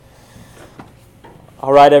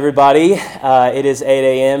All right, everybody. It is 8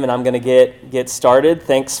 a.m. and I'm going to get started.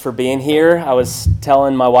 Thanks for being here. I was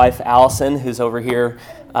telling my wife, Allison, who's over here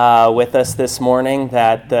with us this morning,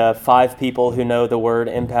 that the 5 people who know the word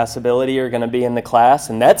impassibility are going to be in the class,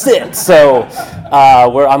 and that's it. So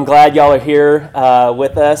I'm glad y'all are here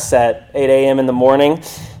with us at 8 a.m. in the morning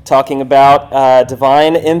talking about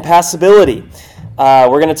divine impassibility.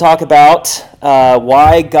 We're going to talk about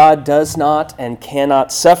why God does not and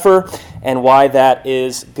cannot suffer, and why that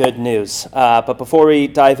is good news. But before we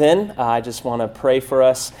dive in, I just want to pray for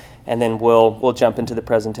us, and then we'll jump into the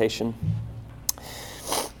presentation.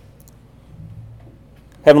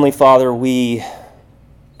 Heavenly Father, we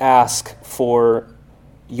ask for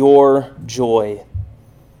your joy,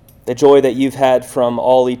 the joy that you've had from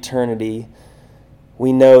all eternity.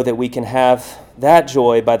 We know that we can have that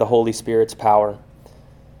joy by the Holy Spirit's power.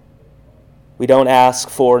 We don't ask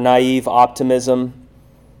for naive optimism.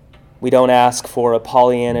 We don't ask for a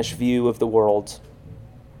Pollyannish view of the world.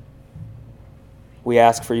 We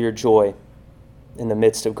ask for your joy in the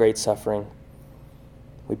midst of great suffering.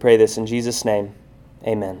 We pray this in Jesus' name.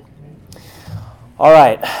 Amen. All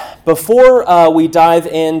right. Before we dive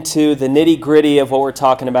into the nitty-gritty of what we're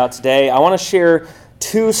talking about today, I want to share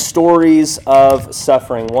 2 stories of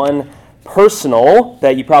suffering. One personal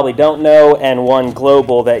that you probably don't know, and one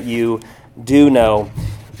global that you do know.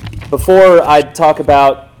 Before I talk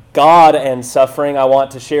about God and suffering, I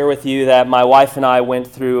want to share with you that my wife and I went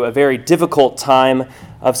through a very difficult time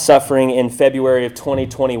of suffering in February of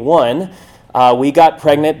 2021. We got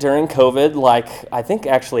pregnant during COVID, like I think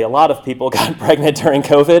actually a lot of people got pregnant during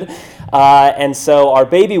COVID. And so our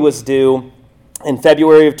baby was due in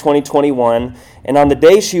February of 2021. And on the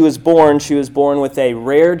day she was born with a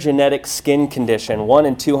rare genetic skin condition. 1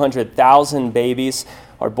 in 200,000 babies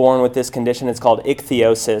are born with this condition. It's called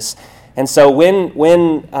ichthyosis. And so when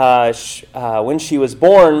she was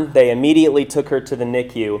born, they immediately took her to the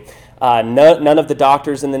NICU. None of the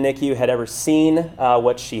doctors in the NICU had ever seen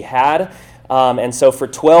what she had. And so for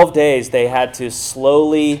 12 days, they had to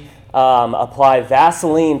slowly apply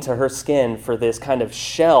Vaseline to her skin for this kind of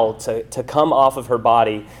shell to come off of her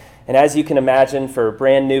body. And as you can imagine, for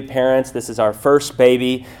brand new parents, this is our first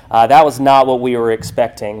baby. That was not what we were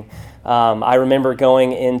expecting. I remember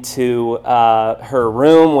going into her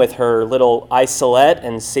room with her little isolette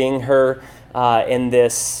and seeing her in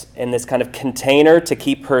this kind of container to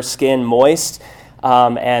keep her skin moist,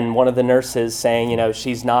 and one of the nurses saying,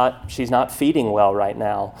 she's not feeding well right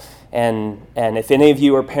now. And if any of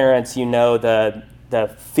you are parents, you know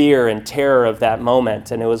the fear and terror of that moment.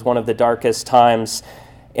 And it was one of the darkest times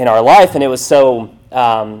in our life, and it was so.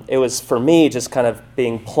 It was for me just kind of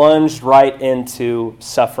being plunged right into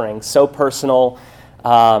suffering, so personal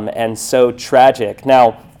and so tragic.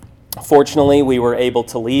 Now, fortunately, we were able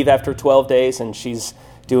to leave after 12 days, and she's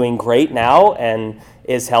doing great now and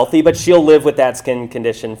is healthy, but she'll live with that skin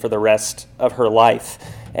condition for the rest of her life.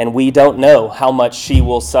 And we don't know how much she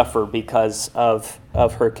will suffer because of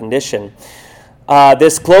her condition.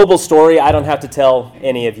 This global story, I don't have to tell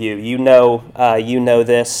any of you. You know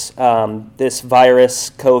this. This virus,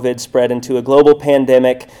 COVID, spread into a global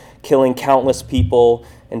pandemic, killing countless people,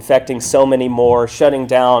 infecting so many more, shutting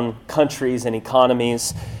down countries and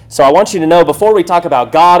economies. So I want you to know, before we talk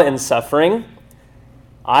about God and suffering,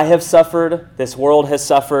 I have suffered, this world has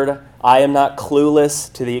suffered. I am not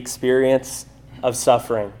clueless to the experience of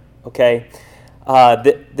suffering, okay?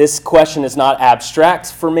 This question is not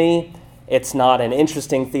abstract for me. It's not an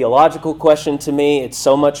interesting theological question to me. It's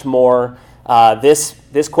so much more.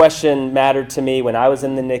 This question mattered to me when I was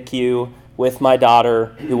in the NICU with my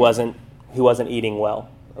daughter who wasn't eating well.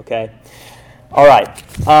 Okay, all right.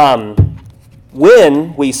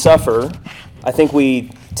 When we suffer, I think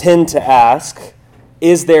we tend to ask,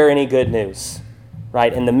 is there any good news?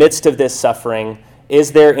 Right? In the midst of this suffering,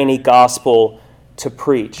 is there any gospel to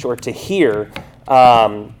preach or to hear?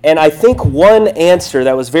 And I think one answer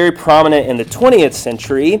that was very prominent in the 20th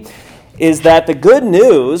century is that the good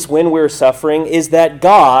news when we're suffering is that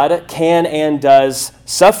God can and does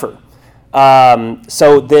suffer.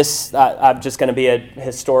 So this, I'm just going to be a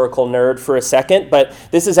historical nerd for a second, but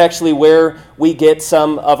this is actually where we get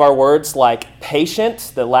some of our words like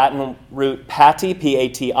patient. The Latin root pati,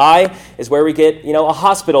 P-A-T-I, is where we get, a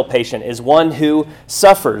hospital patient is one who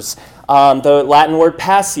suffers. The Latin word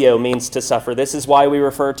passio means to suffer. This is why we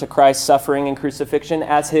refer to Christ's suffering and crucifixion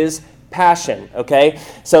as his passion, okay?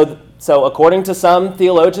 So according to some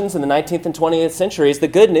theologians in the 19th and 20th centuries, the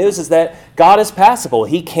good news is that God is passible.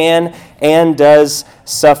 He can and does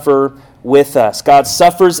suffer with us. God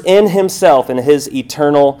suffers in himself in his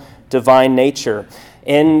eternal divine nature.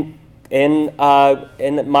 In In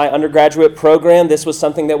my undergraduate program, this was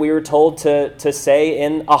something that we were told to say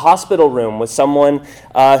in a hospital room with someone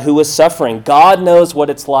who was suffering. God knows what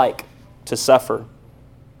it's like to suffer.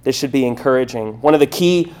 This should be encouraging. One of the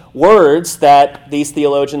key words that these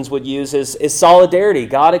theologians would use is solidarity.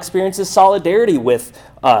 God experiences solidarity with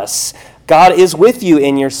us. God is with you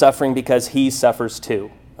in your suffering because he suffers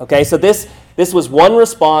too. Okay, so this was one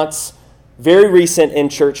response, very recent in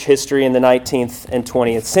church history in the 19th and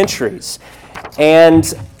 20th centuries.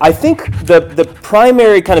 And I think the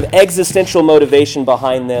primary kind of existential motivation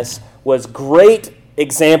behind this was great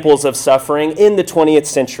examples of suffering in the 20th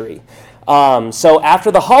century. So after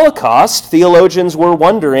the Holocaust, theologians were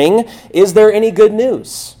wondering, is there any good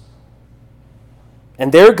news?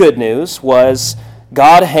 And their good news was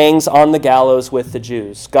God hangs on the gallows with the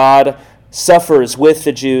Jews. God suffers with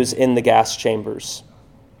the Jews in the gas chambers.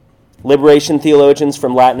 Liberation theologians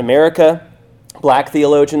from Latin America, black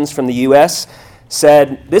theologians from the U.S.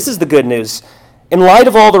 said, this is the good news. In light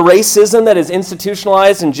of all the racism that is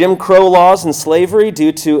institutionalized in Jim Crow laws and slavery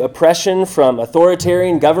due to oppression from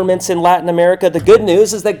authoritarian governments in Latin America, the good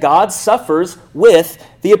news is that God suffers with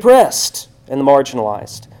the oppressed and the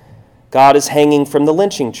marginalized. God is hanging from the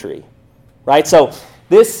lynching tree, right? So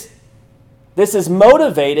this is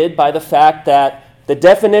motivated by the fact that the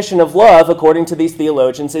definition of love, according to these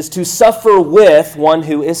theologians, is to suffer with one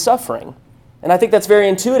who is suffering. And I think that's very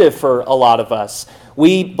intuitive for a lot of us.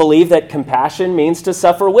 We believe that compassion means to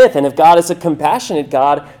suffer with, and if God is a compassionate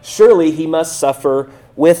God, surely he must suffer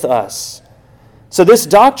with us. So this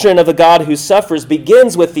doctrine of a God who suffers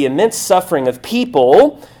begins with the immense suffering of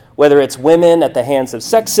people, whether it's women at the hands of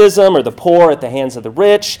sexism or the poor at the hands of the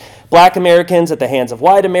rich, black Americans at the hands of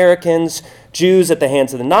white Americans, Jews at the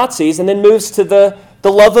hands of the Nazis, and then moves to the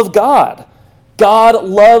love of God. God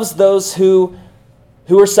loves those who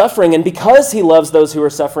are suffering, and because he loves those who are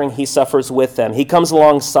suffering, he suffers with them. He comes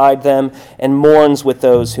alongside them and mourns with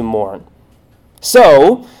those who mourn.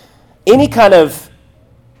 So, any kind of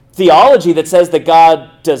theology that says that God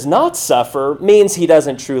does not suffer means he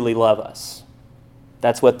doesn't truly love us.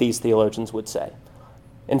 That's what these theologians would say.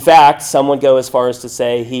 In fact, some would go as far as to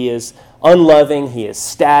say he is unloving, he is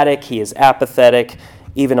static, he is apathetic,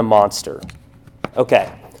 even a monster.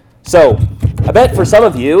 Okay, so I bet for some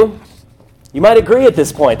of you, you might agree at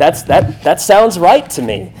this point. That sounds right to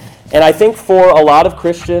me. And I think for a lot of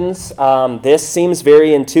Christians, this seems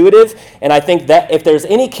very intuitive. And I think that if there's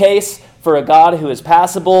any case for a God who is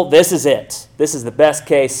passible, this is it. This is the best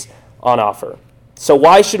case on offer. So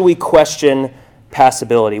why should we question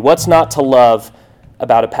passibility? What's not to love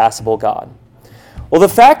about a passible God? Well, the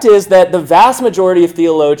fact is that the vast majority of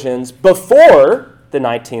theologians before the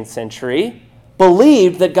 19th century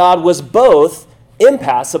believed that God was both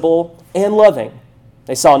impassible and loving.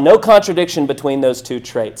 They saw no contradiction between those two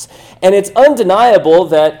traits. And it's undeniable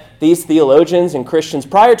that these theologians and Christians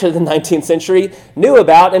prior to the 19th century knew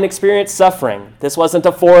about and experienced suffering. This wasn't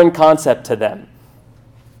a foreign concept to them.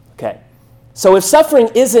 Okay, so if suffering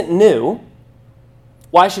isn't new,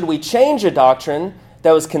 why should we change a doctrine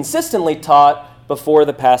that was consistently taught before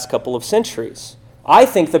the past couple of centuries? I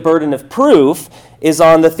think the burden of proof is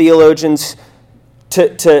on the theologians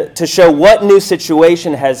to show what new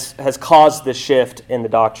situation has caused the shift in the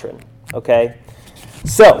doctrine, okay?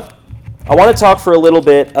 So, I want to talk for a little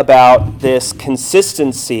bit about this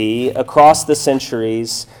consistency across the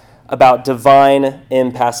centuries about divine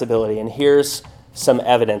impassibility, and here's some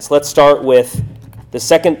evidence. Let's start with the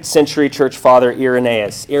 2nd century church father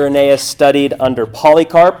Irenaeus. Irenaeus studied under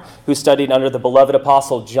Polycarp, who studied under the beloved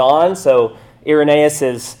apostle John, so Irenaeus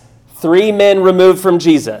is 3 men removed from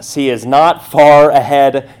Jesus. He is not far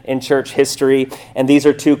ahead in church history, and these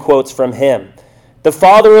are 2 quotes from him. The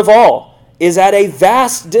Father of all is at a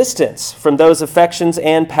vast distance from those affections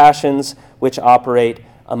and passions which operate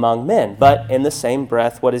among men. But in the same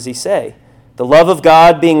breath, what does he say? The love of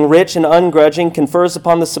God, being rich and ungrudging, confers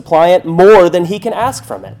upon the suppliant more than he can ask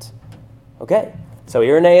from it. Okay, so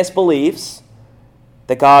Irenaeus believes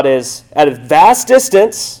that God is at a vast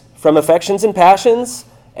distance from affections and passions,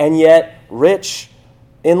 and yet rich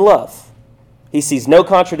in love. He sees no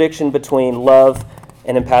contradiction between love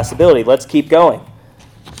and impassibility. Let's keep going.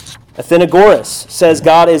 Athenagoras says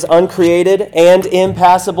God is uncreated and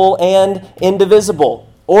impassible and indivisible.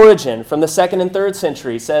 Origen from the 2nd and 3rd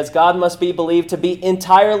century says God must be believed to be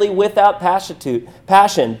entirely without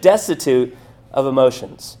passion, destitute of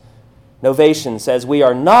emotions. Novatian says we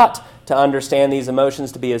are not to understand these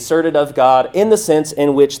emotions to be asserted of God in the sense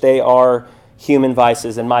in which they are human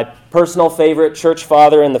vices. And my personal favorite church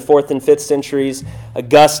father in the 4th and 5th centuries,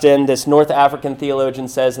 Augustine, this North African theologian,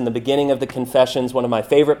 says in the beginning of the Confessions, one of my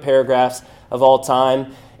favorite paragraphs of all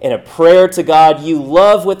time, in a prayer to God. You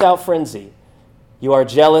love without frenzy. You are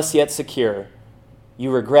jealous yet secure.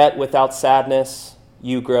 You regret without sadness.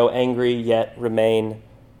 You grow angry yet remain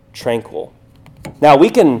tranquil. Now, we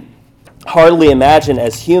can hardly imagine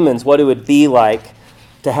as humans what it would be like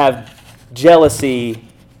to have jealousy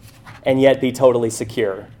and yet be totally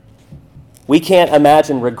secure. We can't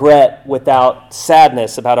imagine regret without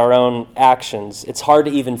sadness about our own actions. It's hard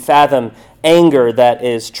to even fathom anger that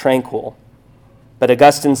is tranquil. But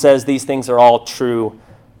Augustine says these things are all true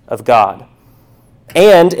of God.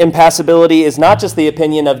 And impassibility is not just the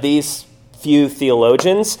opinion of these few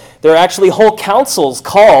theologians. There are actually whole councils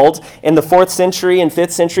called in the 4th century and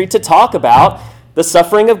 5th century to talk about the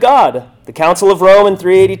suffering of God. The Council of Rome in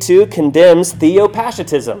 382 condemns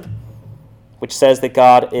theopaschatism, which says that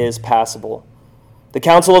God is passible. The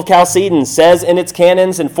Council of Chalcedon says in its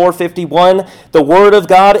canons in 451, the Word of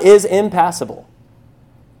God is impassible.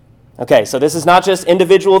 Okay, so this is not just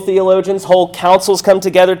individual theologians. Whole councils come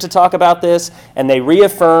together to talk about this, and they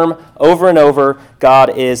reaffirm over and over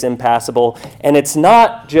God is impassible. And it's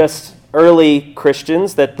not just early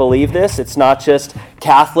Christians that believe this. It's not just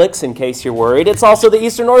Catholics, in case you're worried. It's also the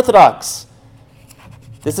Eastern Orthodox.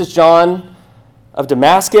 This is John of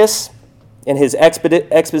Damascus in his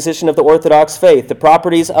exposition of the Orthodox faith, the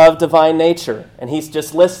properties of divine nature. And he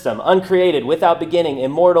just lists them: uncreated, without beginning,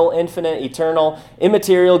 immortal, infinite, eternal,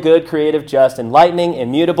 immaterial, good, creative, just, enlightening,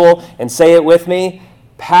 immutable, and say it with me,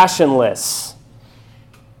 passionless.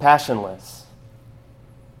 Passionless.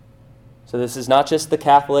 So this is not just the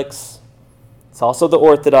Catholics, it's also the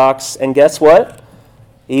Orthodox. And guess what?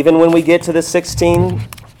 Even when we get to the 16th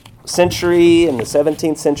century and the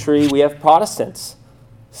 17th century, we have Protestants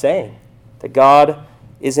saying that God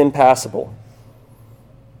is impassible.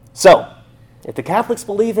 So, if the Catholics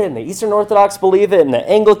believe it, and the Eastern Orthodox believe it, and the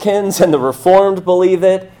Anglicans and the Reformed believe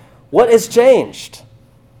it, what has changed?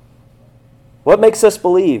 What makes us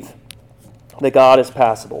believe that God is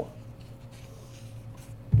passible?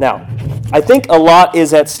 Now, I think a lot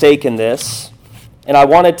is at stake in this, and I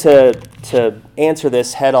wanted to answer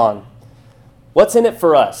this head on. What's in it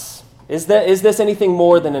for us? Is this anything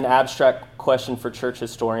more than an abstract question for church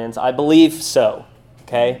historians? I believe so,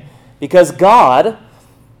 okay? Because God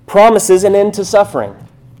promises an end to suffering.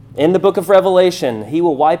 In the book of Revelation, he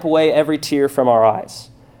will wipe away every tear from our eyes.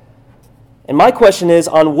 And my question is,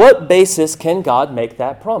 on what basis can God make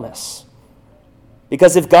that promise?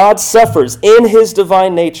 Because if God suffers in his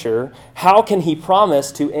divine nature, how can he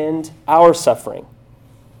promise to end our suffering?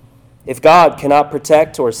 If God cannot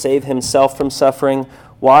protect or save himself from suffering,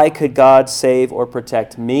 why could God save or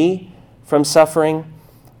protect me from suffering,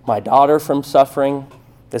 my daughter from suffering,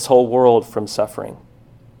 this whole world from suffering?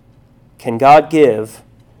 Can God give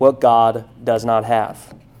what God does not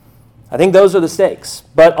have? I think those are the stakes.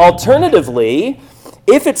 But alternatively,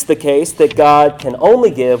 if it's the case that God can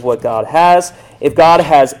only give what God has, if God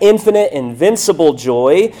has infinite, invincible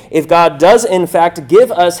joy, if God does in fact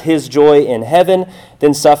give us his joy in heaven,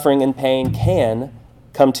 then suffering and pain can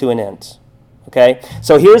come to an end. Okay?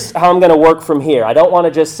 So here's how I'm going to work from here. I don't want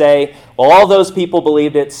to just say, well, all those people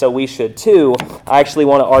believed it, so we should too. I actually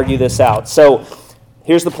want to argue this out. So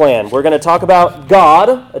here's the plan. We're going to talk about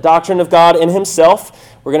God, a doctrine of God in himself.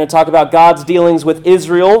 We're going to talk about God's dealings with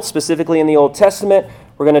Israel, specifically in the Old Testament.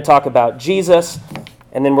 We're going to talk about Jesus,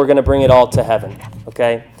 and then we're going to bring it all to heaven.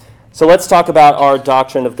 Okay? So let's talk about our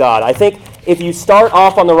doctrine of God. I think if you start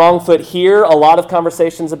off on the wrong foot here, a lot of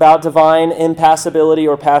conversations about divine impassibility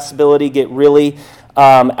or passibility get really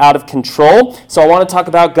out of control. So I want to talk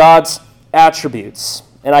about God's attributes.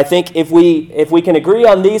 And I think if we can agree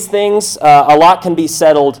on these things, a lot can be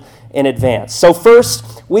settled in advance. So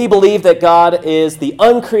first, we believe that God is the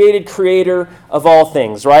uncreated creator of all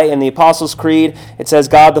things, right? In the Apostles' Creed, it says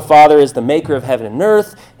God the Father is the maker of heaven and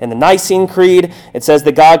earth. In the Nicene Creed, it says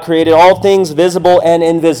that God created all things visible and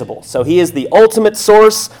invisible. So he is the ultimate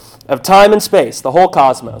source of time and space, the whole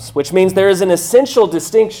cosmos, which means there is an essential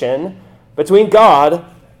distinction between God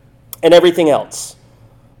and everything else.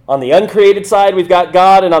 On the uncreated side, we've got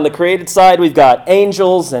God, and on the created side, we've got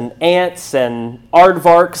angels and ants and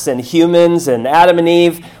aardvarks and humans and Adam and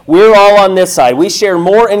Eve. We're all on this side. We share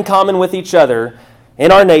more in common with each other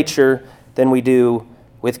in our nature than we do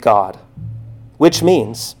with God, which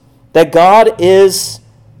means that God is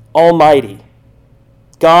almighty.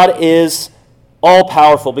 God is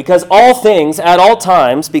all-powerful, because all things at all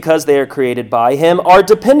times, because they are created by him, are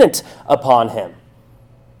dependent upon him.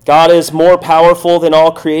 God is more powerful than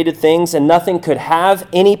all created things, and nothing could have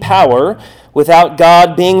any power without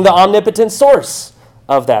God being the omnipotent source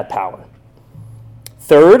of that power.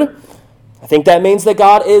 Third, I think that means that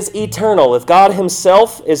God is eternal. If God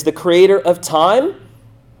himself is the creator of time,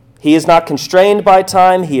 He is not constrained by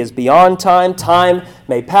time. He is beyond time. Time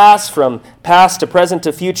may pass from past to present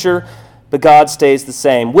to future, but God stays the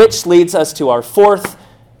same, which leads us to our fourth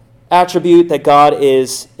attribute, that God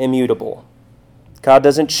is immutable. God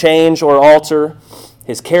doesn't change or alter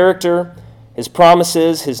his character, his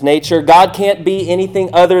promises, his nature. God can't be anything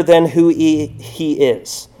other than who he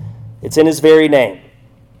is. It's in his very name.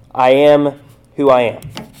 I am who I am.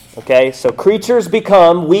 Okay, so creatures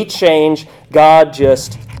become, we change, God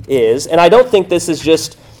just is. And I don't think this is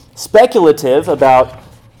just speculative about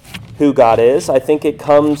who God is. I think it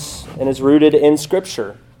comes and is rooted in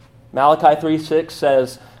Scripture. Malachi 3:6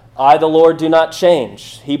 says, I, the Lord, do not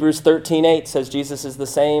change. Hebrews 13:8 says Jesus is the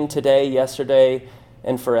same today, yesterday,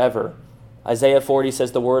 and forever. Isaiah 40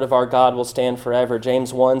 says the word of our God will stand forever.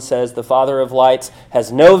 James 1 says the Father of lights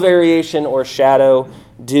has no variation or shadow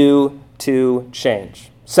due to change.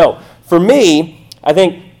 So, for me, I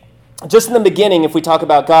think just in the beginning, if we talk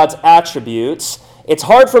about God's attributes, it's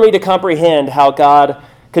hard for me to comprehend how God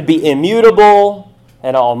could be immutable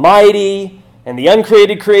and almighty and the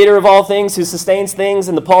uncreated creator of all things who sustains things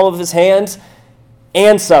in the palm of his hand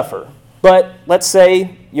and suffer. But let's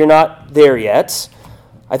say you're not there yet.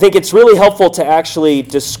 I think it's really helpful to actually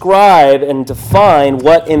describe and define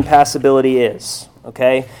what impassibility is,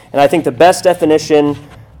 okay? And I think the best definition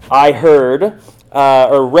I heard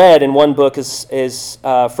or read in one book is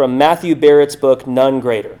from Matthew Barrett's book, None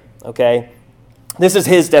Greater, okay? This is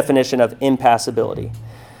his definition of impassibility.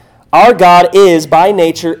 Our God is, by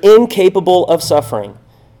nature, incapable of suffering.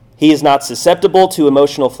 He is not susceptible to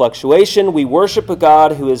emotional fluctuation. We worship a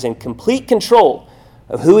God who is in complete control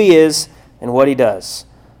of who he is and what he does.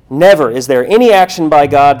 Never is there any action by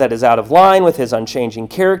God that is out of line with his unchanging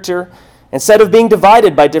character. Instead of being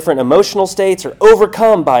divided by different emotional states or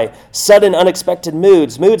overcome by sudden unexpected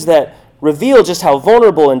moods that reveal just how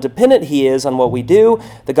vulnerable and dependent he is on what we do,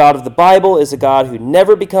 the God of the Bible is a God who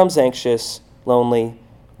never becomes anxious, lonely,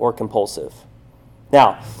 or compulsive.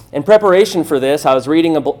 Now, in preparation for this, I was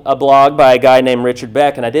reading a blog by a guy named Richard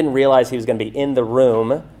Beck, and I didn't realize he was going to be in the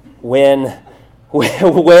room when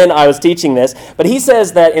I was teaching this, but he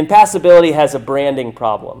says that impassibility has a branding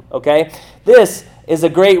problem, okay? This is a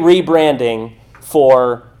great rebranding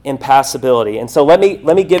for impassibility. And so let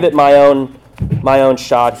me give it my own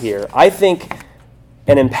shot here. I think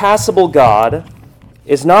an impassible God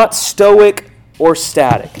is not stoic or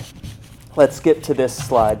static. Let's skip to this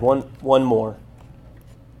slide. One more.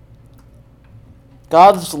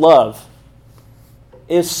 God's love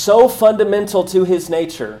is so fundamental to his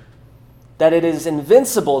nature that it is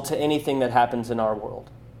invincible to anything that happens in our world.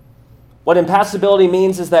 What impassibility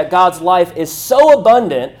means is that God's life is so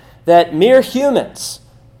abundant that mere humans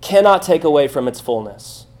cannot take away from its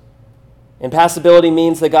fullness. Impassibility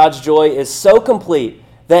means that God's joy is so complete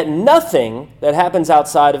that nothing that happens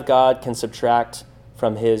outside of God can subtract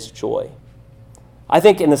from his joy. I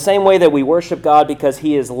think in the same way that we worship God because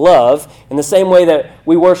he is love, in the same way that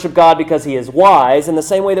we worship God because he is wise, in the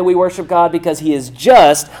same way that we worship God because he is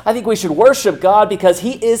just, I think we should worship God because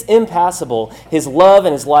he is impassible. His love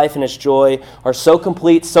and his life and his joy are so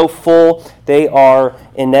complete, so full, they are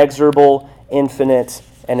inexorable, infinite,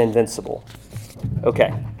 and invincible.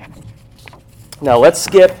 Okay. Now let's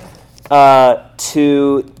skip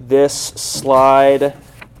to this slide.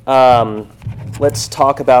 Let's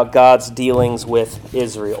talk about God's dealings with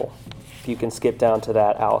Israel. If you can skip down to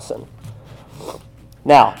that, Allison.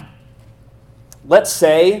 Now, let's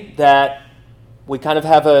say that we kind of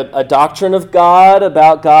have a doctrine of God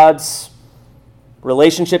about God's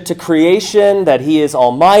relationship to creation, that he is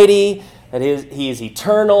almighty, that he is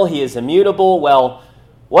eternal, he is immutable. Well,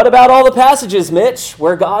 what about all the passages, Mitch,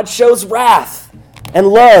 where God shows wrath and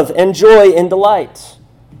love and joy and delight?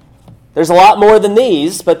 There's a lot more than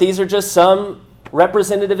these, but these are just some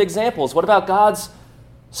representative examples. What about God's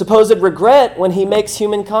supposed regret when he makes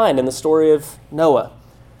humankind in the story of Noah?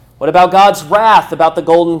 What about God's wrath about the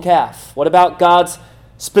golden calf? What about God's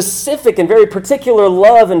specific and very particular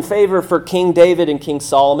love and favor for King David and King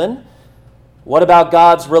Solomon? What about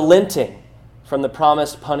God's relenting from the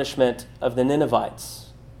promised punishment of the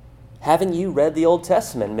Ninevites? Haven't you read the Old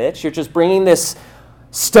Testament, Mitch? You're just bringing this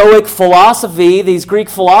Stoic philosophy, these Greek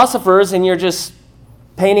philosophers, and you're just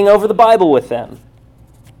painting over the Bible with them.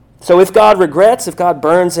 So if God regrets, if God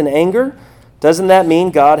burns in anger, doesn't that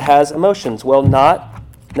mean God has emotions? Well, not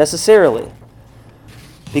necessarily.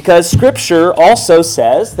 Because Scripture also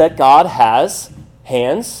says that God has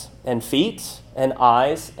hands and feet and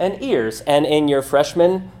eyes and ears. And in your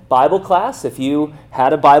freshman Bible class, if you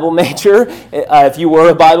had a Bible major, if you were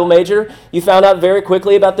a Bible major, you found out very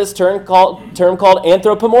quickly about this term called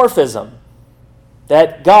anthropomorphism.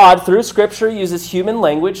 that God, through Scripture, uses human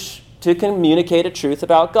language to communicate a truth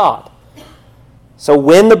about God. So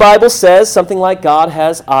when the Bible says something like God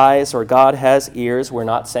has eyes or God has ears, we're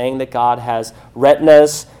not saying that God has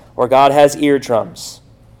retinas or God has eardrums.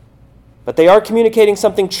 But they are communicating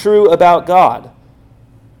something true about God.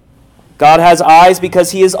 God has eyes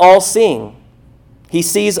because he is all-seeing. He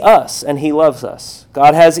sees us and he loves us.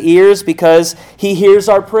 God has ears because he hears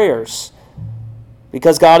our prayers,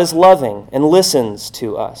 because God is loving and listens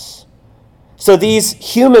to us. So these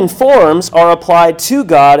human forms are applied to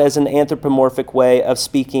God as an anthropomorphic way of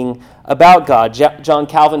speaking about God. John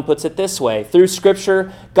Calvin puts it this way: through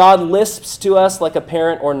Scripture, God lisps to us like a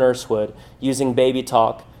parent or nurse would, using baby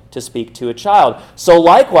talk to speak to a child. So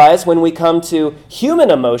likewise, when we come to human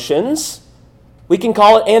emotions, we can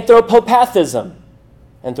call it anthropopathism.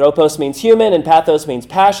 Anthropos means human and pathos means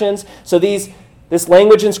passions. So this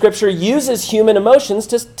language in Scripture uses human emotions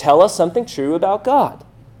to tell us something true about God.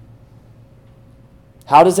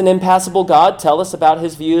 How does an impassible God tell us about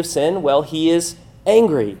his view of sin? Well, he is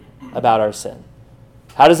angry about our sin.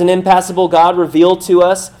 How does an impassible God reveal to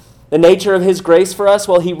us the nature of his grace for us?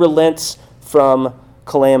 Well, he relents from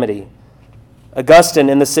calamity. Augustine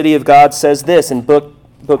in The City of God says this in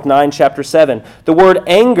Book 9, Chapter 7. The word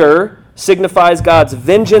anger signifies God's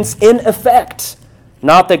vengeance in effect,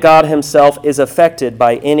 not that God himself is affected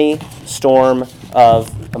by any storm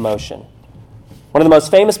of emotion. One of the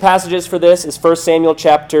most famous passages for this is 1 Samuel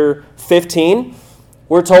chapter 15.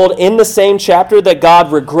 We're told in the same chapter that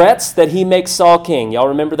God regrets that he makes Saul king. Y'all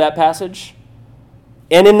remember that passage?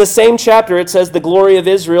 And in the same chapter it says the glory of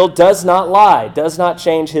Israel does not lie, does not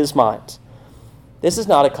change his mind. This is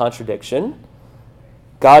not a contradiction.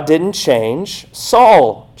 God didn't change,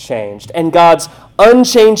 Saul changed. And God's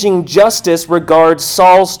unchanging justice regards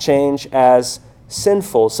Saul's change as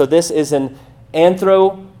sinful. So this is an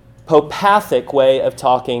anthropopathic way of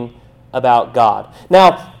talking about God.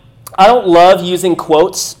 Now, I don't love using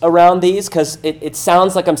quotes around these because it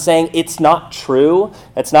sounds like I'm saying it's not true.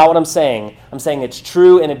 That's not what I'm saying. I'm saying it's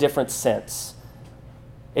true in a different sense.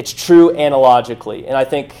 It's true analogically. And I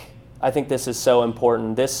think this is so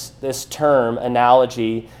important. This term,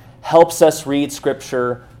 analogy, helps us read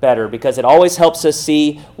Scripture better because it always helps us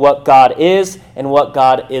see what God is and what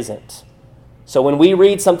God isn't. So when we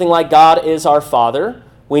read something like God is our Father,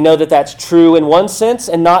 we know that that's true in one sense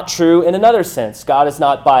and not true in another sense. God is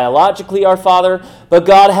not biologically our Father, but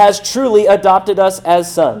God has truly adopted us as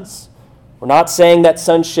sons. We're not saying that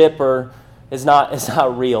sonship is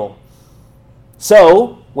not real.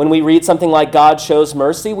 So, when we read something like God shows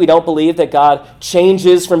mercy, we don't believe that God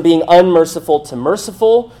changes from being unmerciful to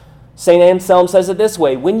merciful. St. Anselm says it this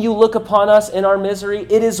way: when you look upon us in our misery,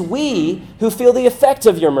 it is we who feel the effect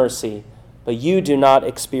of your mercy, but you do not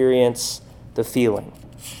experience the feeling.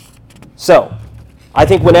 So, I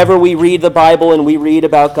think whenever we read the Bible and we read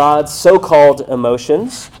about God's so-called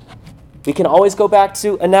emotions, we can always go back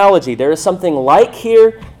to analogy. There is something like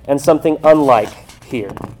here and something unlike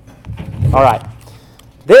here. All right.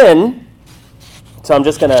 Then, so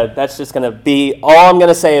that's just going to be all I'm going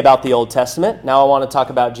to say about the Old Testament. Now I want to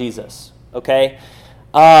talk about Jesus, okay?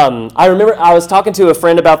 I remember I was talking to a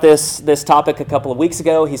friend about this topic a couple of weeks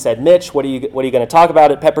ago. He said, Mitch, what are you going to talk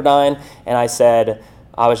about at Pepperdine? And I said,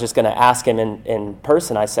 I was just going to ask him in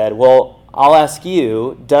person. I said, well, I'll ask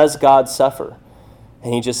you, does God suffer?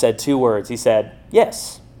 And he just said two words. He said,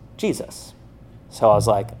 yes, Jesus. So I was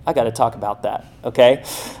like, I got to talk about that, okay?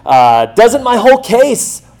 Doesn't my whole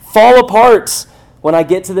case fall apart when I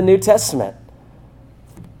get to the New Testament?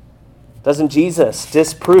 Doesn't Jesus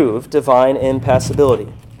disprove divine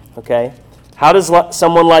impassibility, okay? How does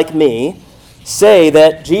someone like me say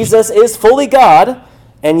that Jesus is fully God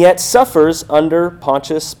and yet suffers under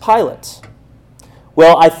Pontius Pilate?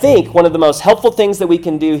 Well, I think one of the most helpful things that we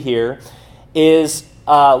can do here is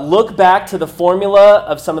look back to the formula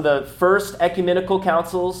of some of the first ecumenical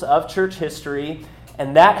councils of church history,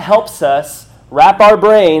 and that helps us wrap our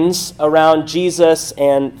brains around Jesus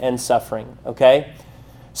and suffering, okay?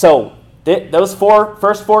 So those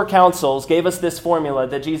first four councils gave us this formula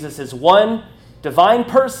that Jesus is one divine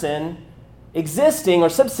person existing or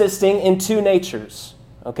subsisting in two natures,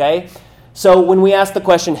 okay? So when we ask the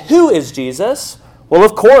question, who is Jesus? Well,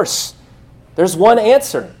 of course, there's one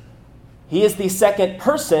answer. He is the second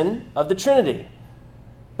person of the Trinity.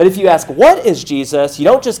 But if you ask, what is Jesus? You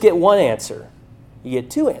don't just get one answer. You get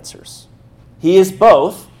two answers. He is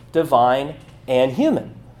both divine and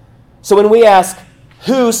human. So when we ask,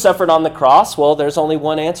 who suffered on the cross? Well, there's only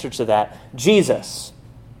one answer to that. Jesus.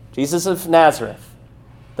 Jesus of Nazareth,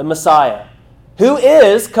 the Messiah, who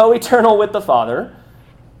is co-eternal with the Father.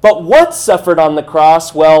 But what suffered on the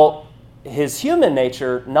cross? Well, his human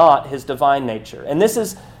nature, not his divine nature. And this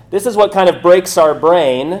is what kind of breaks our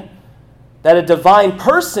brain, that a divine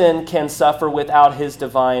person can suffer without his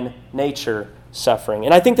divine nature suffering.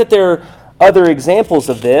 And I think that there are other examples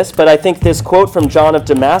of this, but I think this quote from John of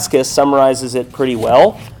Damascus summarizes it pretty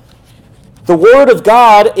well. The Word of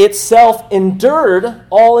God itself endured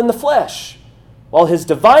all in the flesh, while his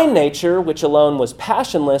divine nature, which alone was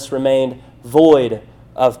passionless, remained void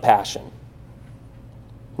of passion.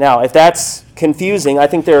 Now, if that's confusing, I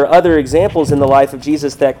think there are other examples in the life of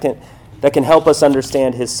Jesus that can help us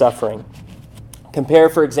understand his suffering. Compare,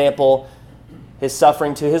 for example, his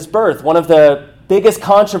suffering to his birth. One of the biggest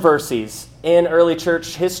controversies in early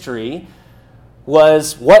church history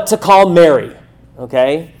was what to call Mary,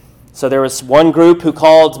 okay? So there was one group who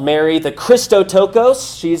called Mary the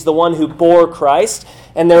Christotokos. She's the one who bore Christ.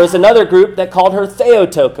 And there was another group that called her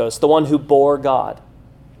Theotokos, the one who bore God.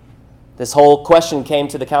 This whole question came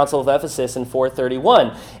to the Council of Ephesus in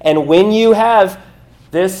 431. And when you have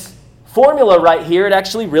this formula right here, it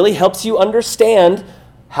actually really helps you understand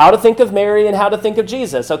how to think of Mary and how to think of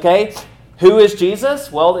Jesus, okay? Who is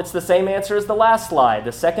Jesus? Well, it's the same answer as the last slide.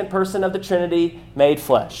 The second person of the Trinity made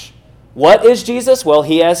flesh. What is Jesus? Well,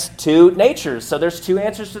 he has two natures. So there's two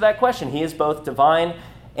answers to that question. He is both divine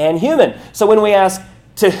and human. So when we ask,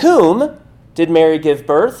 to whom did Mary give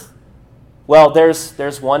birth? Well,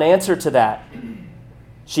 there's one answer to that.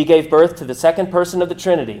 She gave birth to the second person of the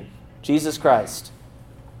Trinity, Jesus Christ.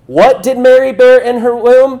 What did Mary bear in her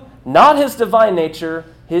womb? Not his divine nature,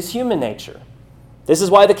 his human nature. This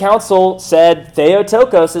is why the council said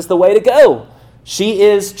Theotokos is the way to go. She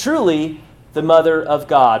is truly the mother of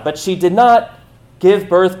God, but she did not give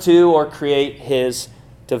birth to or create his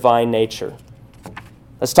divine nature.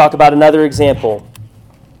 Let's talk about another example.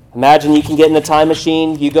 Imagine you can get in a time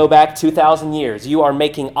machine, you go back 2,000 years. You are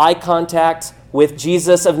making eye contact with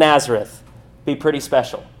Jesus of Nazareth. Be pretty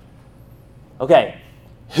special. Okay,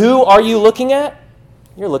 who are you looking at?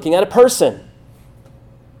 You're looking at a person.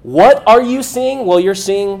 What are you seeing? Well, you're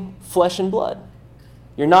seeing flesh and blood.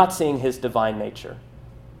 You're not seeing his divine nature.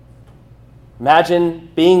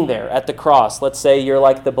 Imagine being there at the cross. Let's say you're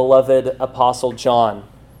like the beloved Apostle John.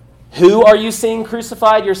 Who are you seeing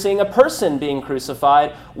crucified? You're seeing a person being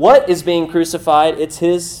crucified. What is being crucified? It's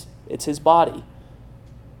his body.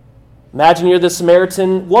 Imagine you're the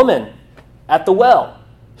Samaritan woman at the well.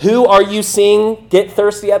 Who are you seeing get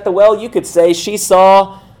thirsty at the well? You could say she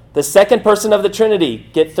saw the second person of the Trinity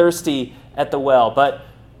get thirsty at the well. But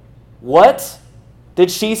what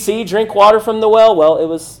did she see drink water from the well? Well, it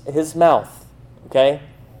was his mouth. Okay?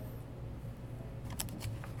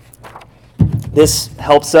 This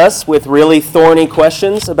helps us with really thorny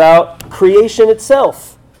questions about creation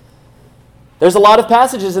itself. There's a lot of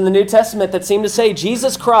passages in the New Testament that seem to say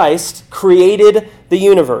Jesus Christ created the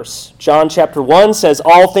universe. John chapter 1 says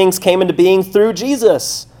all things came into being through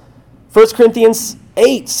Jesus. 1 Corinthians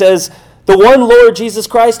 8 says, the one Lord Jesus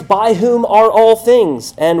Christ, by whom are all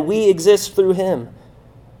things, and we exist through him.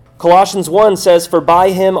 Colossians 1 says, for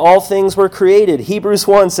by him all things were created. Hebrews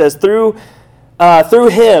 1 says, through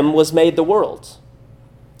him was made the world.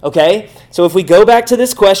 Okay? So if we go back to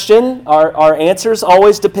this question, our answers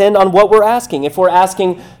always depend on what we're asking. If we're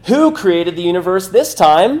asking who created the universe this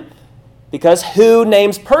time, because who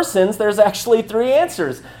names persons, there's actually three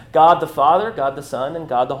answers. God the Father, God the Son, and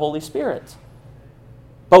God the Holy Spirit.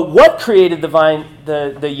 But what created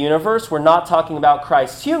the universe? We're not talking about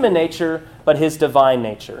Christ's human nature, but his divine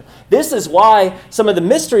nature. This is why some of the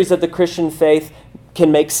mysteries of the Christian faith can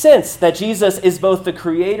make sense, that Jesus is both the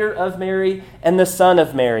creator of Mary and the son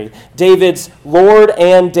of Mary, David's Lord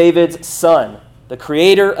and David's son, the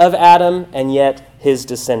creator of Adam and yet his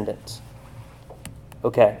descendant.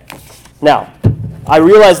 Okay, now, I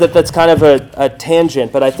realize that that's kind of a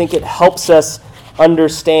tangent, but I think it helps us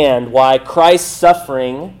understand why Christ's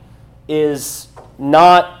suffering is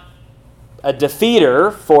not a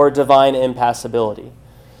defeater for divine impassibility.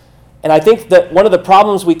 And I think that one of the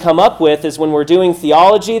problems we come up with is when we're doing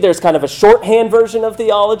theology, there's kind of a shorthand version of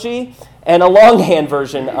theology and a longhand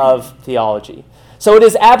version of theology. So it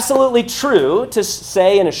is absolutely true to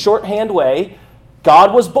say in a shorthand way,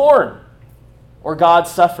 God was born or God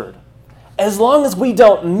suffered, as long as we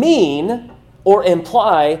don't mean or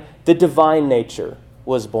imply the divine nature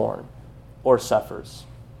was born or suffers.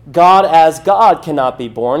 God as God cannot be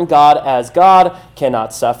born. God as God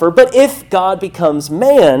cannot suffer. But if God becomes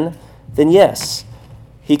man, then yes,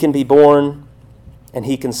 he can be born and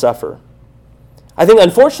he can suffer. I think,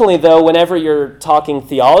 unfortunately, though, whenever you're talking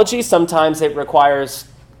theology, sometimes it requires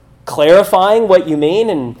clarifying what you mean,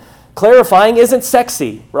 and clarifying isn't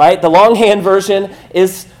sexy, right? The longhand version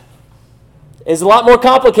is is a lot more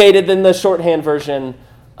complicated than the shorthand version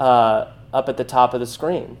up at the top of the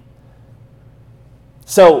screen.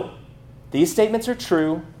 So these statements are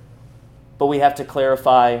true, but we have to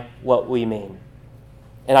clarify what we mean.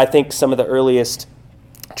 And I think some of the earliest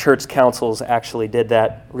church councils actually did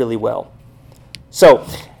that really well. So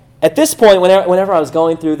at this point, whenever I was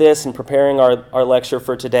going through this and preparing our lecture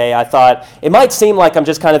for today, I thought it might seem like I'm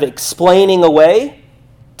just kind of explaining away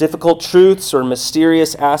difficult truths or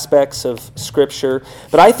mysterious aspects of Scripture,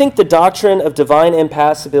 but I think the doctrine of divine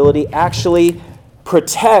impassibility actually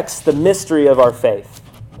protects the mystery of our faith.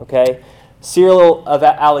 Okay? Cyril of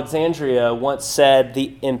Alexandria once said,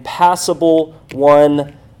 "The impassible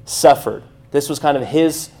one suffered." This was kind of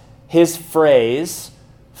his phrase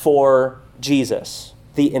for Jesus.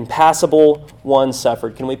 The impassible one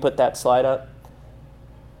suffered. Can we put that slide up?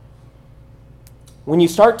 When you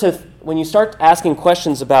start asking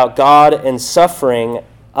questions about God and suffering,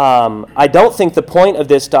 I don't think the point of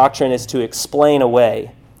this doctrine is to explain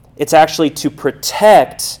away. It's actually to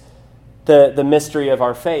protect the mystery of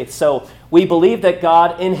our faith. So we believe that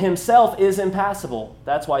God in himself is impassible.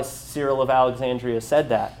 That's why Cyril of Alexandria said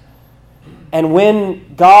that. And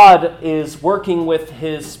when God is working with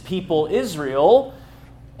his people Israel,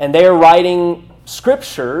 and they're writing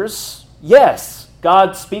scriptures, yes,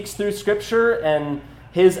 God speaks through Scripture, and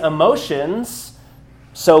his emotions,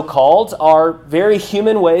 so-called, are very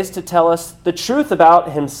human ways to tell us the truth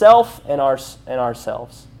about himself and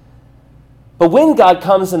ourselves. But when God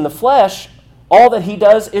comes in the flesh, all that he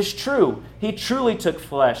does is true. He truly took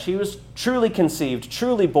flesh. He was truly conceived,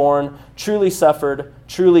 truly born, truly suffered,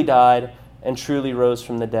 truly died, and truly rose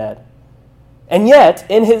from the dead. And yet,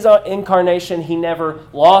 in his incarnation, he never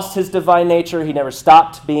lost his divine nature. He never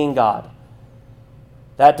stopped being God.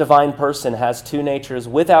 That divine person has two natures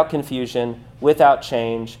without confusion, without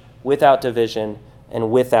change, without division,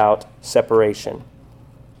 and without separation.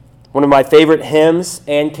 One of my favorite hymns,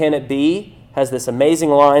 "And Can It Be?" has this amazing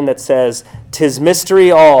line that says, "'Tis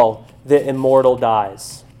mystery all, the immortal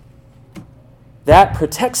dies." That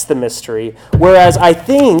protects the mystery, whereas I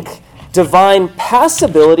think divine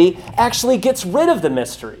passibility actually gets rid of the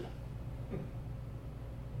mystery.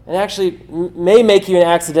 And actually may make you an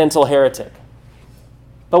accidental heretic.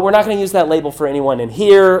 But we're not going to use that label for anyone in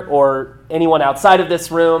here or anyone outside of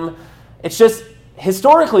this room. It's just,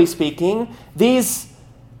 historically speaking, these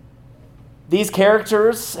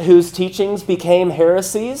characters whose teachings became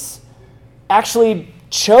heresies actually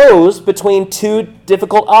chose between two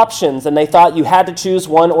difficult options, and they thought you had to choose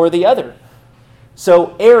one or the other.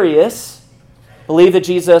 So Arius believed that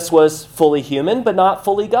Jesus was fully human, but not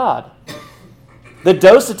fully God. The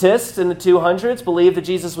Docetists in the 200s believed that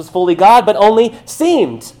Jesus was fully God, but only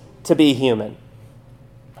seemed to be human.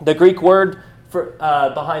 The Greek word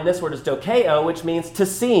behind this word is dokeo, which means to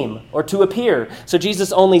seem or to appear. So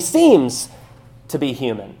Jesus only seems to be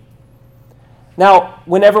human. Now,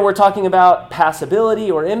 whenever we're talking about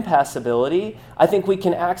passibility or impassibility, I think we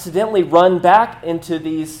can accidentally run back into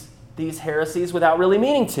these heresies without really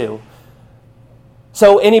meaning to.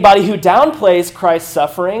 So anybody who downplays Christ's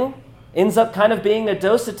suffering ends up kind of being a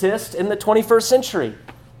Docetist in the 21st century.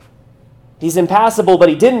 He's impassible, but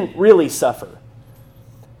he didn't really suffer.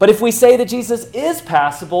 But if we say that Jesus is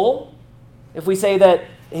passible, if we say that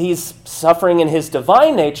he's suffering in his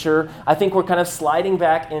divine nature, I think we're kind of sliding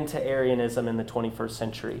back into Arianism in the 21st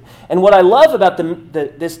century. And what I love about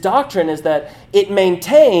this doctrine is that it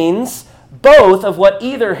maintains both of what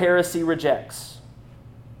either heresy rejects.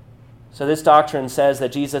 So this doctrine says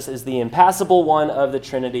that Jesus is the impassible one of the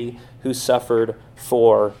Trinity who suffered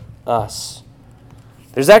for us.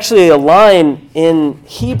 There's actually a line in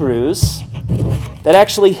Hebrews that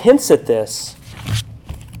actually hints at this.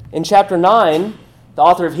 In chapter 9, the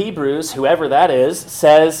author of Hebrews, whoever that is,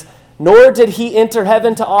 says, "Nor did he enter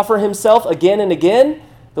heaven to offer himself again and again,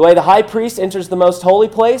 the way the high priest enters the most holy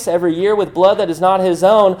place every year with blood that is not his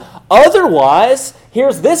own. Otherwise,"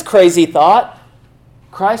 here's this crazy thought,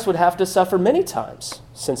 "Christ would have to suffer many times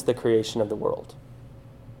since the creation of the world."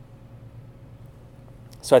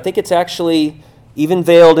 So I think it's actually even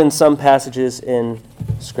veiled in some passages in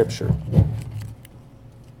Scripture.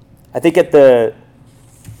 I think at the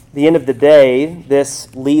end of the day,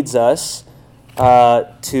 this leads us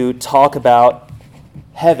to talk about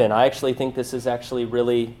heaven. I actually think this is actually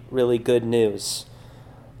really, really good news.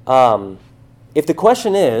 If the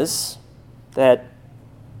question is that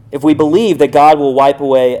if we believe that God will wipe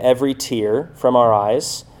away every tear from our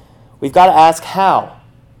eyes, we've got to ask how.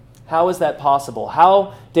 How is that possible?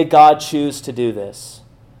 How did God choose to do this?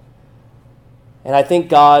 And I think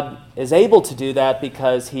God is able to do that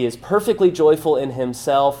because he is perfectly joyful in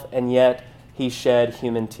himself, and yet he shed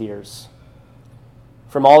human tears.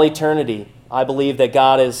 from all eternity, I believe that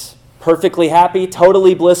God is perfectly happy,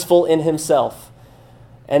 totally blissful in himself.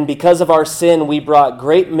 And because of our sin, we brought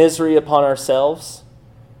great misery upon ourselves.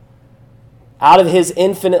 Out of his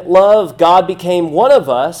infinite love, God became one of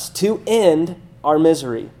us to end our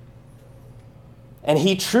misery. And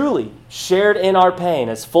he truly shared in our pain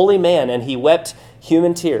as fully man, and he wept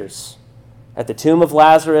human tears at the tomb of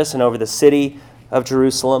Lazarus and over the city of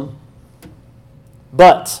Jerusalem.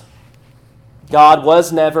 But God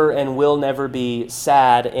was never and will never be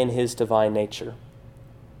sad in his divine nature.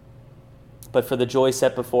 But for the joy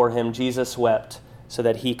set before him, Jesus wept so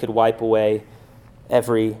that he could wipe away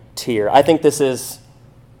every tear. I think this is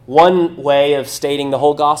one way of stating the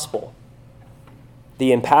whole gospel.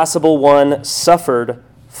 The impassible one suffered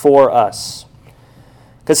for us.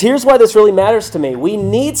 Because here's why this really matters to me. We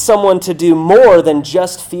need someone to do more than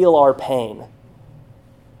just feel our pain.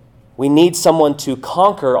 We need someone to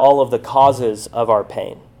conquer all of the causes of our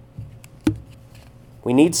pain.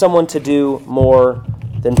 We need someone to do more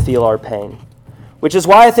than feel our pain. Which is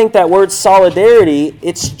why I think that word solidarity,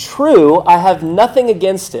 it's true. I have nothing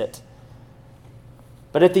against it.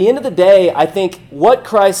 But at the end of the day, I think what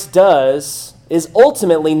Christ does is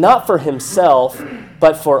ultimately not for himself,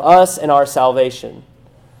 but for us and our salvation.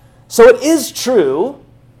 So it is true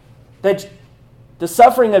that the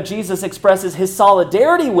suffering of Jesus expresses his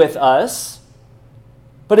solidarity with us,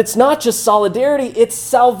 but it's not just solidarity, it's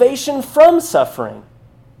salvation from suffering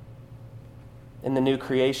in the new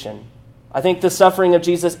creation. I think the suffering of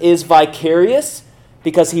Jesus is vicarious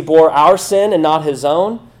because he bore our sin and not his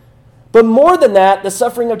own. But more than that, the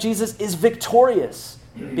suffering of Jesus is victorious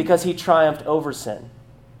because he triumphed over sin.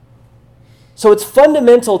 So it's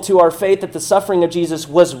fundamental to our faith that the suffering of Jesus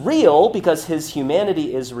was real because his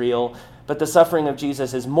humanity is real, but the suffering of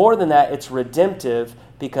Jesus is more than that. It's redemptive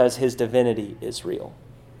because his divinity is real.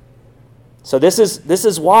 So this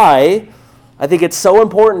is why I think it's so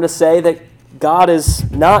important to say that God is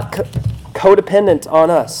not codependent on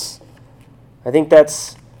us. I think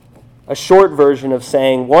that's a short version of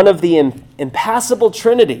saying one of the impassible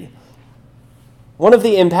Trinity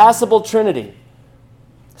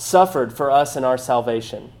suffered for us in our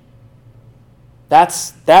salvation.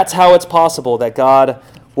 That's how it's possible that God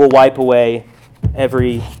will wipe away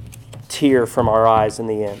every tear from our eyes in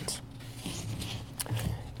the end.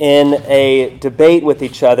 In a debate with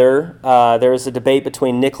each other, there was a debate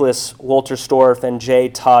between Nicholas Wolterstorff and J.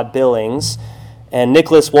 Todd Billings. And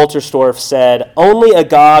Nicholas Wolterstorff said, "Only a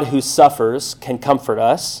God who suffers can comfort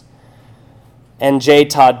us." And J.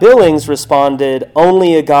 Todd Billings responded,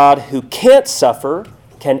 "Only a God who can't suffer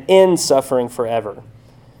can end suffering forever."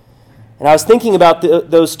 And I was thinking about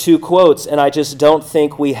those two quotes, and I just don't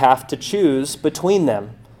think we have to choose between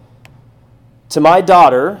them. To my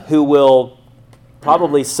daughter, who will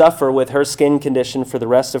probably suffer with her skin condition for the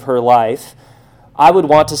rest of her life, I would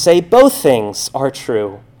want to say both things are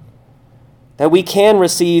true. That we can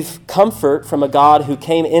receive comfort from a God who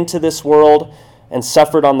came into this world and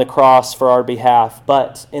suffered on the cross for our behalf,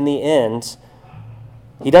 but in the end,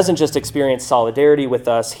 he doesn't just experience solidarity with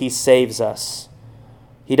us, he saves us.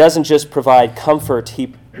 He doesn't just provide comfort,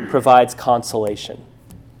 he provides consolation.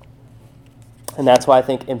 And that's why I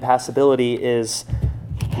think impassibility is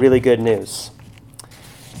really good news.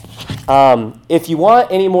 If you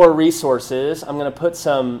want any more resources, I'm going to put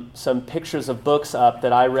some pictures of books up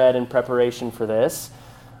that I read in preparation for this.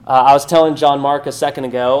 I was telling John Mark a second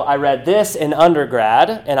ago, I read this in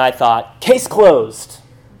undergrad, and I thought, case closed.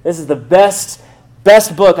 This is the best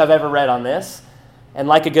book I've ever read on this. And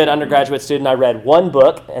like a good undergraduate student, I read one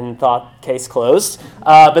book and thought, case closed.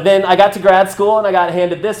 But then I got to grad school, and I got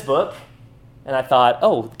handed this book, and I thought,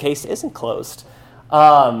 oh, the case isn't closed.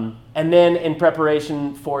 And then in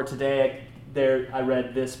preparation for today, I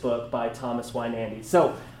read this book by Thomas Weinandy.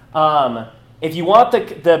 So if you want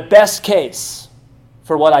the best case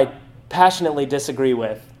for what I passionately disagree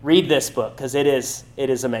with, read this book, because it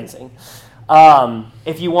is amazing.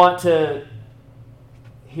 If you want to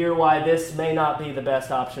hear why this may not be the best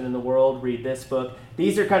option in the world, read this book.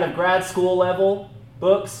 These are kind of grad school level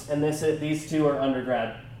books, and these two are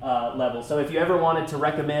undergrad level. So if you ever wanted to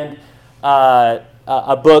recommend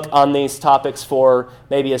a book on these topics for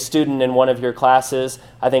maybe a student in one of your classes,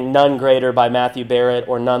 I think None Greater by Matthew Barrett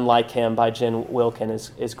or None Like Him by Jen Wilkin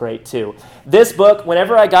is great too. This book,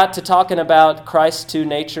 whenever I got to talking about Christ's two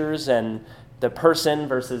natures and the person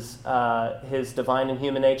versus his divine and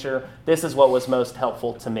human nature, this is what was most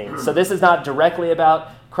helpful to me. So this is not directly about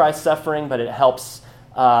Christ's suffering, but it helps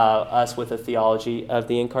us with a theology of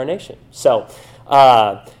the incarnation. So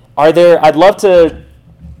I'd love to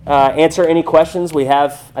answer any questions. We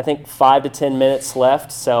have, I think, 5 to 10 minutes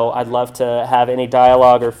left, so I'd love to have any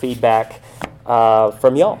dialogue or feedback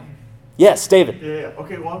from y'all. Yes, David. Yeah.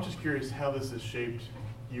 Okay, well, I'm just curious how this has shaped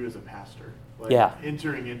you as a pastor. Like, Yeah.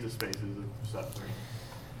 entering into spaces of suffering.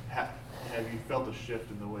 Have you felt a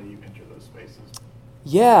shift in the way you enter those spaces?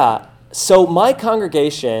 Yeah. So my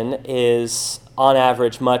congregation is, on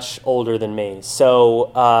average, much older than me.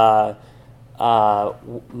 So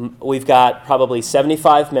we've got probably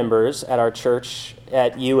 75 members at our church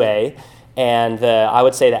at UA, and I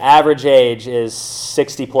would say the average age is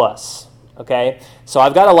 60 plus. Okay, so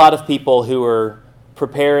I've got a lot of people who are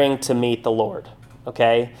preparing to meet the Lord.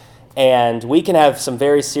 Okay, and we can have some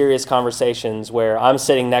very serious conversations where I'm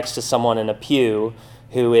sitting next to someone in a pew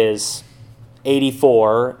who is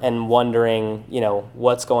 84 and wondering,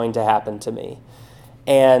 what's going to happen to me.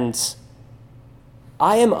 And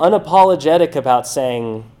I am unapologetic about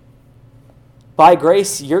saying, by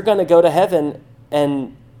grace, you're going to go to heaven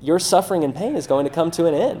and your suffering and pain is going to come to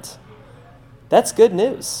an end. That's good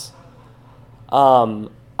news.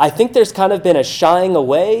 I think there's kind of been a shying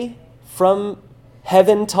away from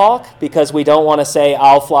heaven talk because we don't want to say,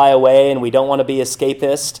 I'll fly away, and we don't want to be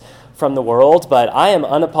escapist from the world, but I am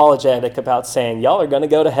unapologetic about saying, y'all are going to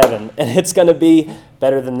go to heaven, and it's going to be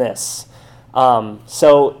better than this.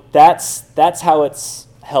 So that's how it's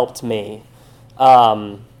helped me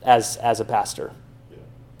as a pastor.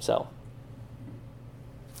 So,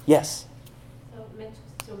 yes.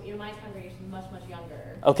 So my congregation is much, much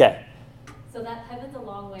younger. Okay. So that heaven's a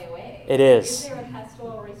long way away. It is. Is there a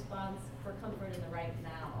pastoral response for comfort in the right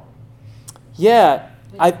now? Yeah.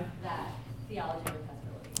 With that theology of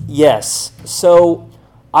pastoral? Yes. So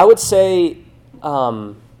I would say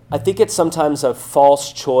I think it's sometimes a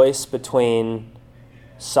false choice between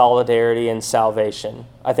solidarity and salvation.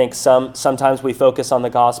 I think sometimes we focus on the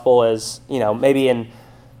gospel as, maybe in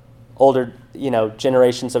older,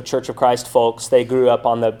 generations of Church of Christ folks, they grew up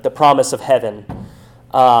on the promise of heaven.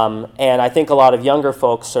 And I think a lot of younger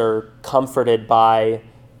folks are comforted by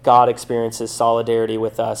God experiences solidarity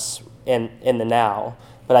with us in the now.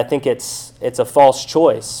 But I think it's a false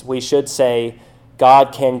choice. We should say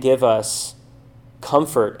God can give us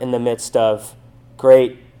comfort in the midst of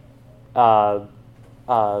great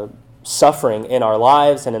suffering in our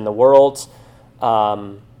lives and in the world.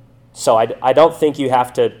 So I don't think you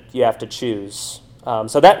have to choose.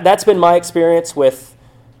 So that's been my experience with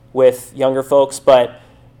younger folks, but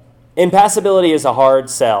impassibility is a hard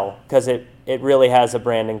sell because it really has a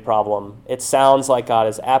branding problem. It sounds like God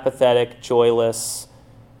is apathetic, joyless,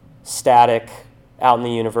 static, out in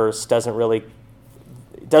the universe, doesn't really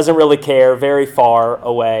care, very far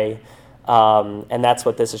away, and that's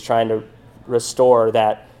what this is trying to restore.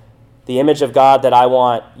 That the image of God that I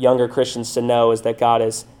want younger Christians to know is that God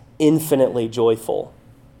is infinitely joyful,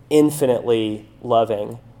 infinitely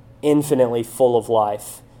loving, infinitely full of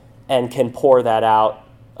life, and can pour that out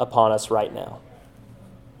upon us right now.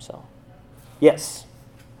 So, yes.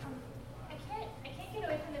 I can't get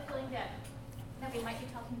away from the feeling that we might be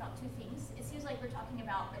talking about two things. It seems like we're talking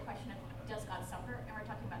about the question of does God suffer, and we're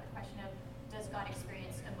talking about the question of does God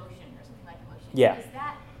experience emotion or something like emotion. Yeah. Is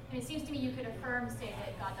that? And it seems to me you could say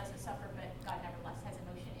that God doesn't suffer, but God nevertheless has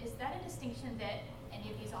emotion. Is that a distinction that any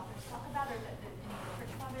of these authors talk about, or that any of the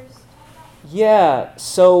church fathers talk about? Yeah.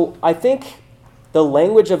 So I think the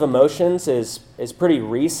language of emotions is pretty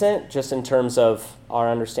recent, just in terms of our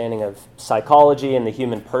understanding of psychology and the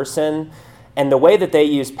human person. And the way that they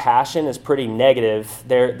use passion is pretty negative.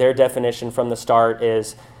 Their definition from the start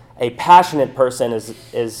is a passionate person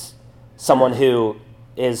is someone who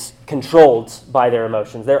is controlled by their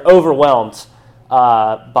emotions. They're overwhelmed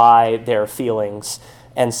by their feelings,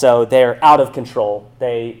 and so they're out of control.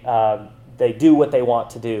 They do what they want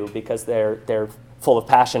to do because they're full of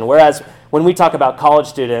passion. Whereas when we talk about college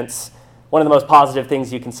students, one of the most positive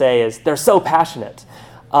things you can say is they're so passionate.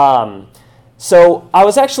 So I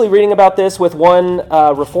was actually reading about this with one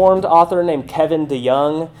Reformed author named Kevin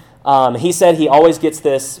DeYoung. He said he always gets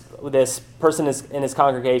this person in his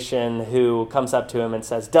congregation who comes up to him and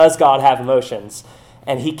says, "Does God have emotions?"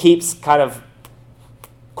 And he keeps kind of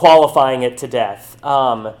qualifying it to death.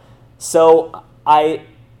 So I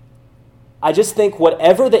just think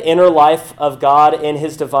whatever the inner life of God in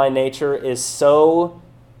his divine nature is so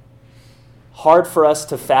hard for us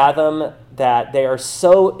to fathom that it's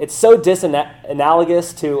so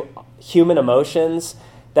disanalogous to human emotions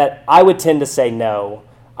that I would tend to say no.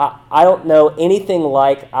 I don't know anything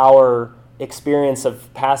like our experience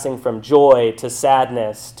of passing from joy to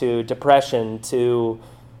sadness to depression to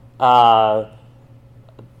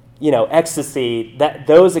ecstasy. That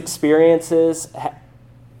those experiences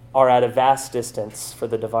are at a vast distance for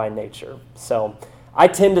the divine nature. So I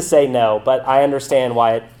tend to say no, but I understand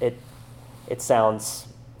why it sounds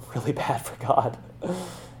really bad for God.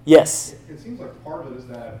 Yes? It seems like part of it is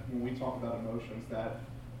that when we talk about emotions, that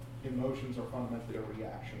emotions are fundamentally a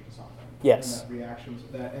reaction to something. Yes.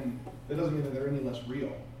 And that doesn't mean that they're any less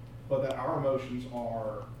real, but that our emotions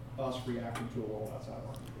are us reacting to a world outside of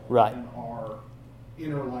our control. Right. And our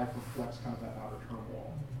inner life reflects kind of that outer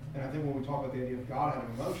turmoil. And I think when we talk about the idea of God having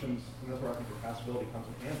emotions, and that's where I think impassibility comes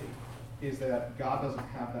in handy, is that God doesn't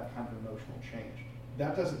have that kind of emotional change.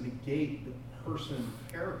 That doesn't negate the person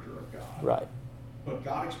and character of God. Right. But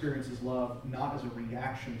God experiences love not as a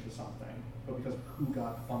reaction to something, but because of who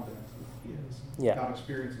God fundamentally is. Yeah. God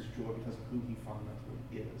experiences joy because of who he fundamentally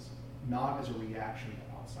is, not as a reaction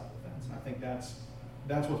to outside events. And I think that's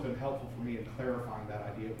what's been helpful for me in clarifying that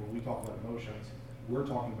idea. When we talk about emotions, we're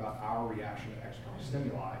talking about our reaction to external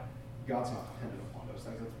stimuli. God's not dependent upon those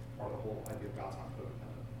things. That's part of the whole idea of God's not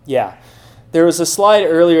codependent. Yeah. There was a slide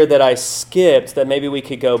earlier that I skipped that maybe we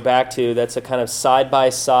could go back to. That's a kind of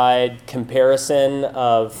side-by-side comparison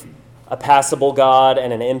of a passible God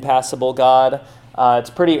and an impassible God. It's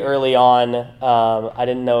pretty early on. I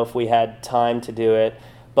didn't know if we had time to do it.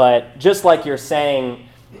 But just like you're saying,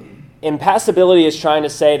 impassibility is trying to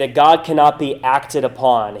say that God cannot be acted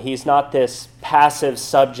upon. He's not this passive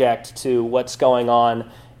subject to what's going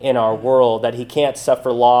on in our world, that he can't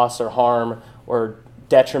suffer loss or harm or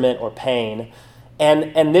detriment or pain.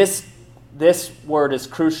 And this word is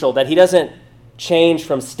crucial, that he doesn't change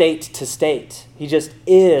from state to state. He just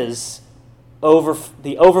is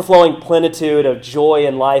the overflowing plenitude of joy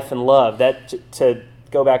and life and love. That, to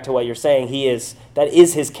go back to what you're saying, that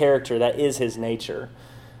is his character, that is his nature.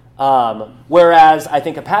 Whereas I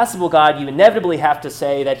think a passible God, you inevitably have to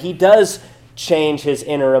say that he does change his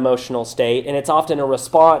inner emotional state, and it's often a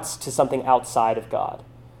response to something outside of God.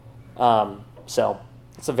 So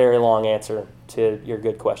it's a very long answer to your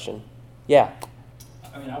good question. Yeah.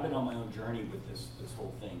 I mean, I've been on my own journey with this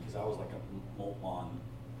whole thing, because I was like a Moltmann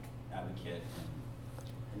advocate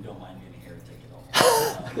and don't mind getting a hair ticket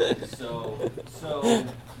all.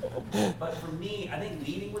 But for me, I think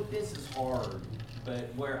leading with this is hard.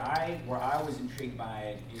 But where I was intrigued by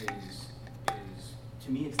it is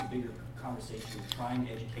to me, it's the bigger conversation of trying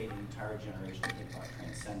to educate an entire generation to think about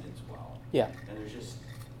transcendence well. Yeah. And we're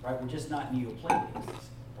just not Neoplatonists.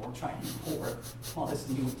 We're trying to pour all this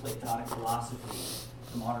Neoplatonic philosophy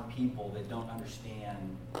to modern people that don't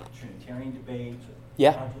understand Trinitarian debates or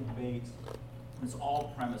Yeah. Protestant debates. And it's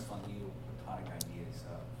all premised on Neoplatonic ideas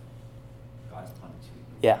of God's plenitude.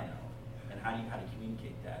 Yeah. And how do you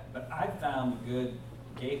communicate that? But I've found a good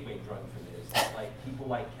gateway drug for this, like people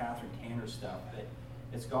like Catherine Tanner's stuff, that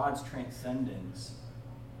it's God's transcendence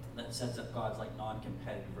that sets up God's like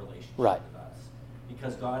non-competitive relationship Right. with us.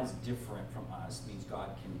 Because God is different from us means God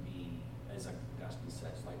can be, as Augustine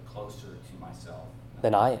says, like closer to myself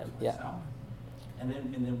Than I am, to yeah. myself. And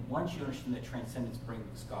then once you understand that transcendence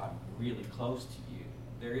brings God really close to you,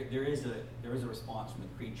 there is a response from the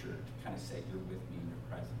creature to kind of say, you're with me in your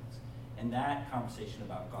presence. And that conversation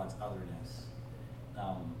about God's otherness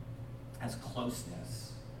as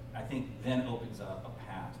closeness, I think then opens up a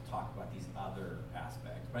path to talk about these other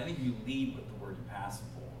aspects. But I think you lead with the word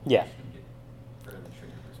impassible. Yeah. You're just going to get fairly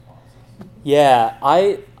triggered responses. Yeah,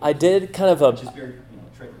 I did kind of Which is very,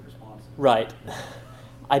 triggered responses. Right.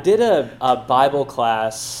 I did a Bible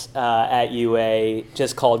class at UA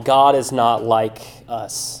just called God is Not Like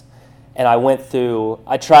Us. And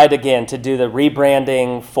I tried again to do the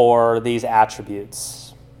rebranding for these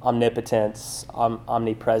attributes, omnipotence,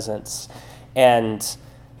 omnipresence. And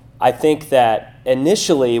I think that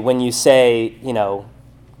initially when you say,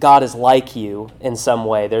 God is like you in some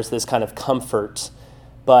way, there's this kind of comfort.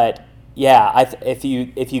 But yeah, if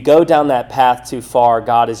you go down that path too far,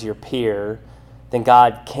 God is your peer, then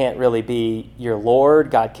God can't really be your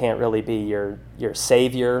Lord. God can't really be your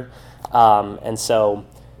Savior. And so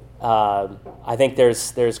I think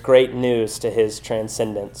there's great news to his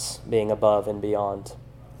transcendence, being above and beyond.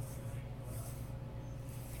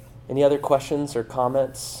 Any other questions or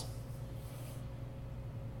comments?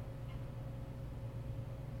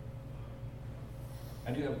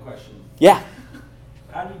 I do have a question. Yeah.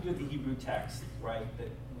 How do you do with the Hebrew text, right? That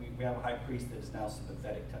we have a high priest that is now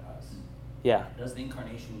sympathetic to us. Yeah. Does the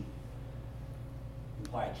incarnation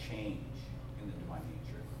imply a change in the divine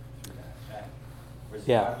nature through that? Or is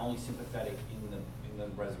Yeah. God only sympathetic in the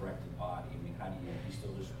resurrected body? I mean, how do you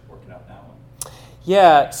still just work it out that one?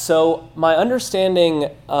 Yeah, so my understanding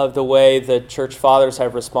of the way the church fathers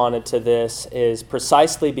have responded to this is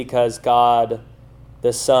precisely because God,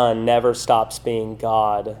 the Son, never stops being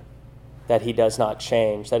God, that he does not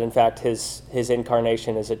change, that in fact his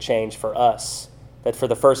incarnation is a change for us, that for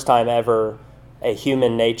the first time ever, a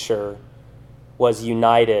human nature was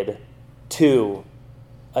united to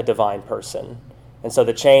a divine person. And so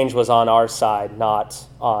the change was on our side, not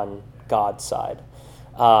on God's side.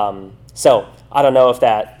 So I don't know if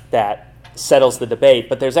that settles the debate,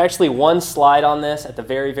 but there's actually one slide on this at the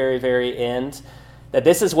very, very, very end, that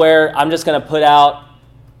this is where I'm just going to put out,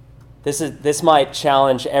 this might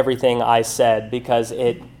challenge everything I said, because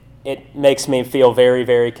it makes me feel very,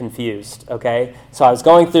 very confused, okay? So I was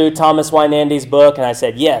going through Thomas Wynandy's book, and I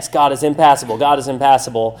said, yes, God is impassible, God is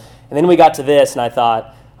impassible. And then we got to this, and I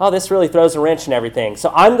thought, oh, this really throws a wrench in everything.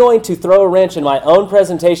 So I'm going to throw a wrench in my own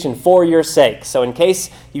presentation for your sake. So in case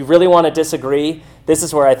you really want to disagree, this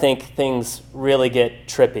is where I think things really get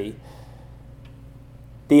trippy.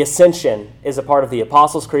 The ascension is a part of the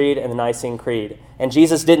Apostles' Creed and the Nicene Creed. And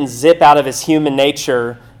Jesus didn't zip out of his human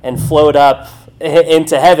nature and float up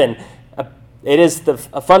into heaven. It is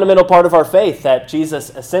a fundamental part of our faith that Jesus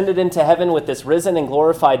ascended into heaven with this risen and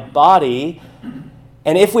glorified body.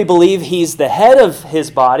 And if we believe he's the head of his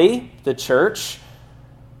body, the church,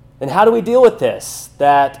 then how do we deal with this?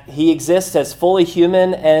 That he exists as fully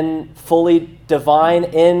human and fully divine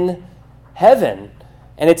in heaven.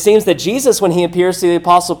 And it seems that Jesus, when he appears to the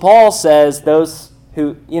Apostle Paul, says, those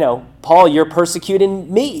who, Paul, you're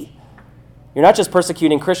persecuting me. You're not just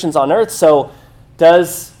persecuting Christians on earth. So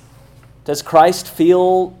does Christ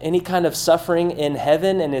feel any kind of suffering in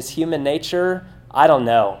heaven in his human nature? I don't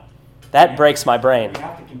know. That breaks my brain. We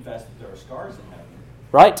have to confess that there are scars in heaven.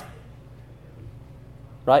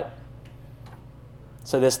 Right.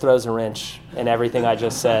 So this throws a wrench in everything I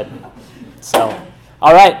just said. So,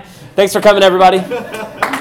 all right. Thanks for coming, everybody.